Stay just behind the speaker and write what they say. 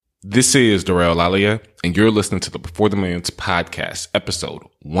This is Darrell Lalia, and you're listening to the Before the Millions podcast, episode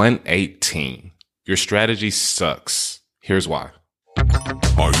 118. Your strategy sucks. Here's why.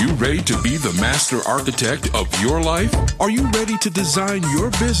 Are you ready to be the master architect of your life? Are you ready to design your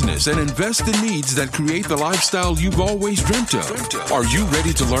business and invest in needs that create the lifestyle you've always dreamt of? Are you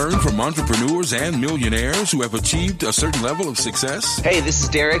ready to learn from entrepreneurs and millionaires who have achieved a certain level of success? Hey, this is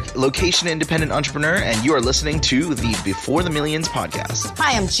Derek, location independent entrepreneur, and you are listening to the Before the Millions podcast.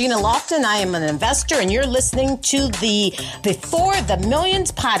 Hi, I'm Gina Lofton. I am an investor, and you're listening to the Before the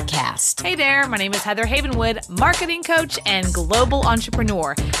Millions podcast. Hey there, my name is Heather Havenwood, marketing coach and global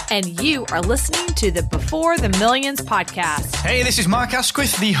entrepreneur, and you are listening to the Before the Millions podcast. Hey, this is Mark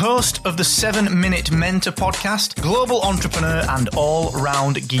Asquith, the host of the 7-Minute Mentor podcast, global entrepreneur and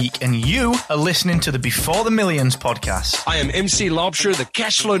all-round geek, and you are listening to the Before the Millions podcast. I am MC Lobsher, the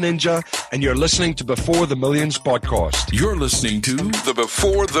Cashflow Ninja, and you're listening to Before the Millions podcast. You're listening to the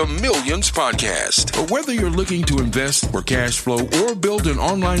Before the Millions podcast. Whether you're looking to invest for cash flow or build an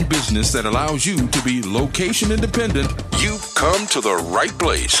online business that allows you to be location independent, you've come to the right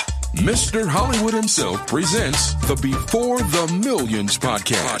place. Mr. Hollywood himself presents the Before the Millions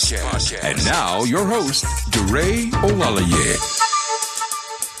podcast. And now your host, DeRay Olalaye.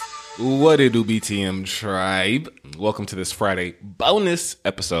 What it do, BTM tribe? Welcome to this Friday bonus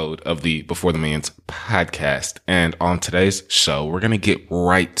episode of the Before the Millions podcast. And on today's show, we're going to get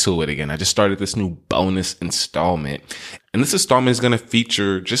right to it again. I just started this new bonus installment, and this installment is going to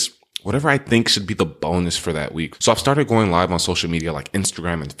feature just whatever I think should be the bonus for that week. So I've started going live on social media like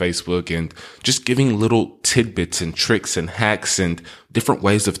Instagram and Facebook and just giving little tidbits and tricks and hacks and different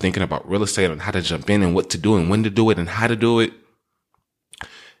ways of thinking about real estate and how to jump in and what to do and when to do it and how to do it.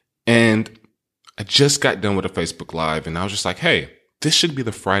 And I just got done with a Facebook Live and I was just like, hey, this should be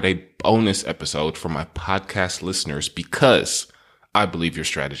the Friday bonus episode for my podcast listeners because I believe your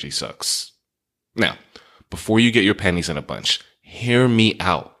strategy sucks. Now, before you get your panties in a bunch, hear me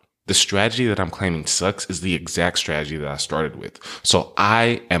out. The strategy that I'm claiming sucks is the exact strategy that I started with. So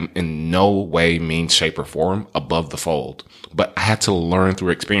I am in no way, means, shape, or form above the fold, but I had to learn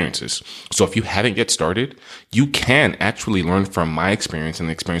through experiences. So if you haven't yet started, you can actually learn from my experience and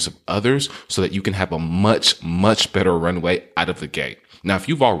the experience of others so that you can have a much, much better runway out of the gate. Now, if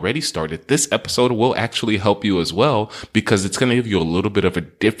you've already started, this episode will actually help you as well because it's going to give you a little bit of a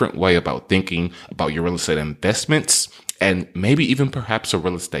different way about thinking about your real estate investments and maybe even perhaps a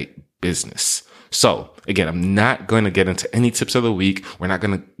real estate business. So again, I'm not going to get into any tips of the week. We're not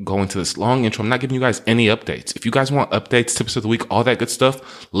going to go into this long intro. I'm not giving you guys any updates. If you guys want updates, tips of the week, all that good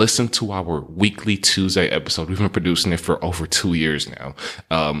stuff, listen to our weekly Tuesday episode. We've been producing it for over 2 years now.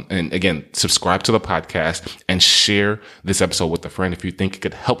 And again, subscribe to the podcast and share this episode with a friend if you think it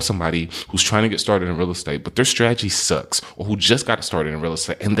could help somebody who's trying to get started in real estate, but their strategy sucks, or who just got started in real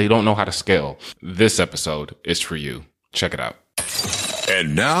estate and they don't know how to scale. This episode is for you. Check it out.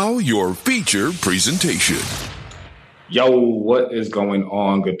 And now your feature presentation. Yo, what is going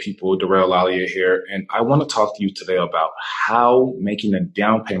on, good people? Darrell Lalia here, and I want to talk to you today about how making a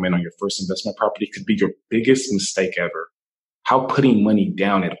down payment on your first investment property could be your biggest mistake ever. How putting money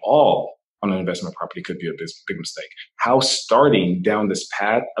down at all on an investment property could be a big mistake. How starting down this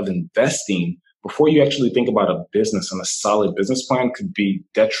path of investing before you actually think about a business and a solid business plan could be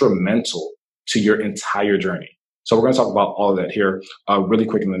detrimental to your entire journey. So we're going to talk about all of that here really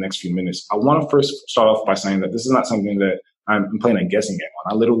quick in the next few minutes. I want to first start off by saying that this is not something that I'm playing a guessing game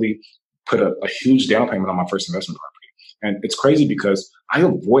on. I literally put a huge down payment on my first investment property. And it's crazy because I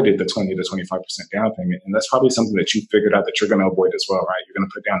avoided the 20 to 25% down payment. And that's probably something that you figured out that you're going to avoid as well, right? You're going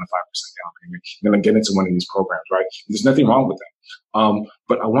to put down the 5% down payment. You're going to get into one of these programs, right? There's nothing wrong with that.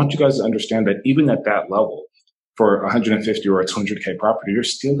 But I want you guys to understand that even at that level, for 150 or a 200K property, you're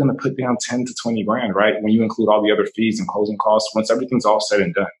still going to put down 10 to 20 grand, right? When you include all the other fees and closing costs, once everything's all said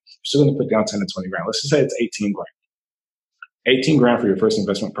and done, you're still going to put down 10 to 20 grand. Let's just say it's 18 grand. 18 grand for your first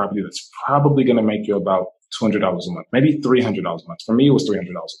investment property. That's probably going to make you about $200 a month, maybe $300 a month. For me, it was $300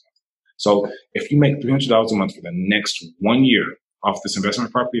 a month. So if you make $300 a month for the next 1 year off this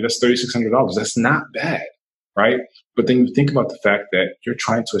investment property, that's $3,600. That's not bad, right? But then you think about the fact that you're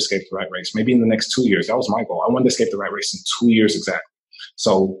trying to escape the rat race. Maybe in the next 2 years, that was my goal. I wanted to escape the rat race in 2 years exactly.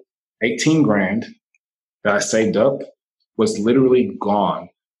 So 18 grand that I saved up was literally gone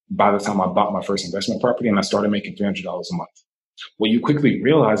by the time I bought my first investment property and I started making $300 a month. What you quickly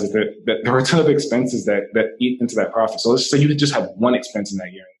realize is that there are a ton of expenses that eat into that profit. So let's say you could just have one expense in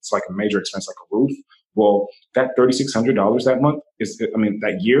that year. It's like a major expense, like a roof Well, that $3,600 that month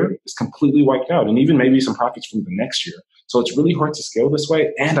that year is completely wiped out, and even maybe some profits from the next year. So it's really hard to scale this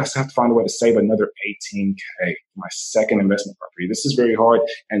way. And I still have to find a way to save another $18K for my second investment property. This is very hard,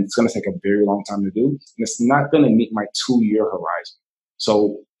 and it's going to take a very long time to do. And it's not going to meet my 2-year horizon.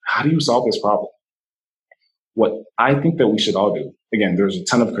 So how do you solve this problem? What I think that we should all do, again, there's a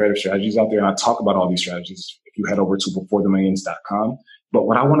ton of creative strategies out there, and I talk about all these strategies if you head over to beforethemillions.com. But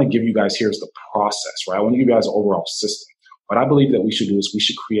what I want to give you guys here is the process, right? I want to give you guys an overall system. What I believe that we should do is we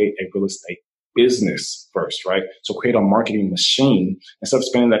should create a real estate business first, right? So create a marketing machine. Instead of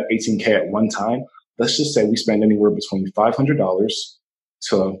spending that $18K at one time, let's just say we spend anywhere between $500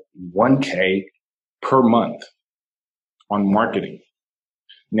 to $1K per month on marketing.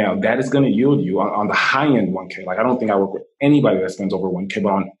 Now, that is going to yield you on the high end $1K. Like, I don't think I work with anybody that spends over $1K,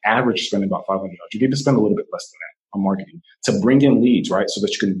 but on average, spending about $500. You need to spend a little bit less than that on marketing to bring in leads, right? So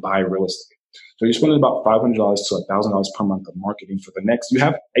that you can buy real estate. So you're spending about $500 to $1,000 per month of marketing for the next. You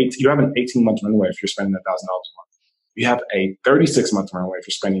have an 18-month runway if you're spending $1,000 a month. You have a 36-month runway if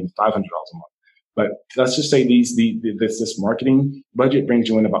you're spending $500 a month. But let's just say this marketing budget brings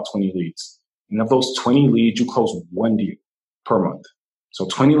you in about 20 leads. And of those 20 leads, you close one deal per month. So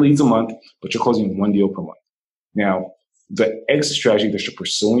 20 leads a month, but you're closing one deal per month. Now, the exit strategy that you're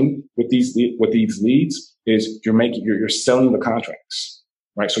pursuing with these leads is you're selling the contracts,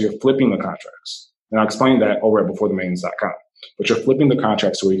 right? So you're flipping the contracts. And I'll explain that over at beforethemillions.com. But you're flipping the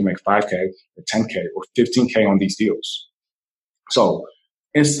contracts where you can make 5K or 10K or 15K on these deals. So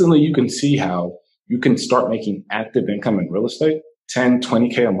instantly you can see how you can start making active income in real estate, 10,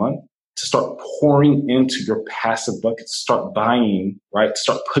 20K a month, to start pouring into your passive buckets, start buying, right?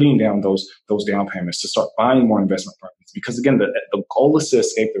 Start putting down those down payments, to start buying more investment properties. Because again, the goal is to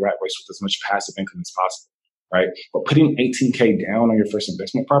escape the rat race with as much passive income as possible, right? But putting $18K down on your first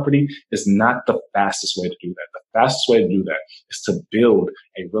investment property is not the fastest way to do that. The fastest way to do that is to build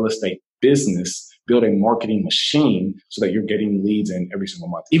a real estate business, build a marketing machine so that you're getting leads in every single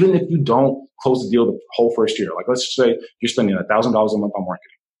month. Even if you don't close the deal the whole first year, like let's just say you're spending $1,000 a month on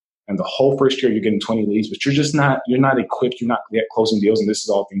marketing. And the whole first year you're getting 20 leads, but you're not equipped, you're not yet closing deals. And this is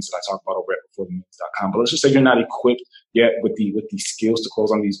all things that I talk about over at beforethemillions.com. But let's just say you're not equipped yet with the skills to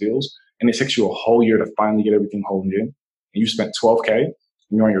close on these deals. And it takes you a whole year to finally get everything holding in. And you spent $12K and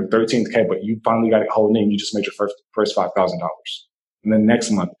you're on your 13th K, but you finally got it holding in. You just made your first $5,000. And then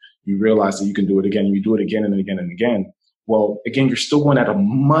next month you realize that you can do it again, and you do it again and again and again. Well, again, you're still going at a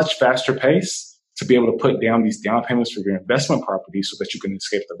much faster pace to be able to put down these down payments for your investment property so that you can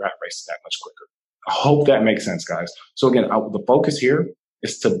escape the rat race that much quicker. I hope that makes sense, guys. So again, the focus here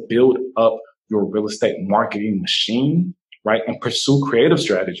is to build up your real estate marketing machine, right? And pursue creative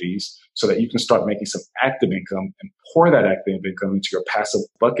strategies so that you can start making some active income and pour that active income into your passive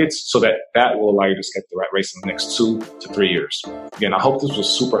buckets so that will allow you to escape the rat race in the next 2 to 3 years. Again, I hope this was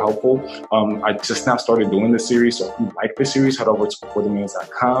super helpful. I just now started doing this series. So if you like this series, head over to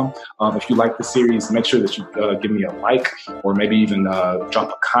beforethemillions.com. If you like the series, make sure that you give me a like, or maybe even drop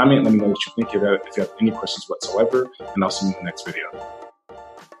a comment. Let me know what you think if you have any questions whatsoever. And I'll see you in the next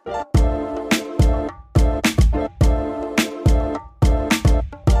video.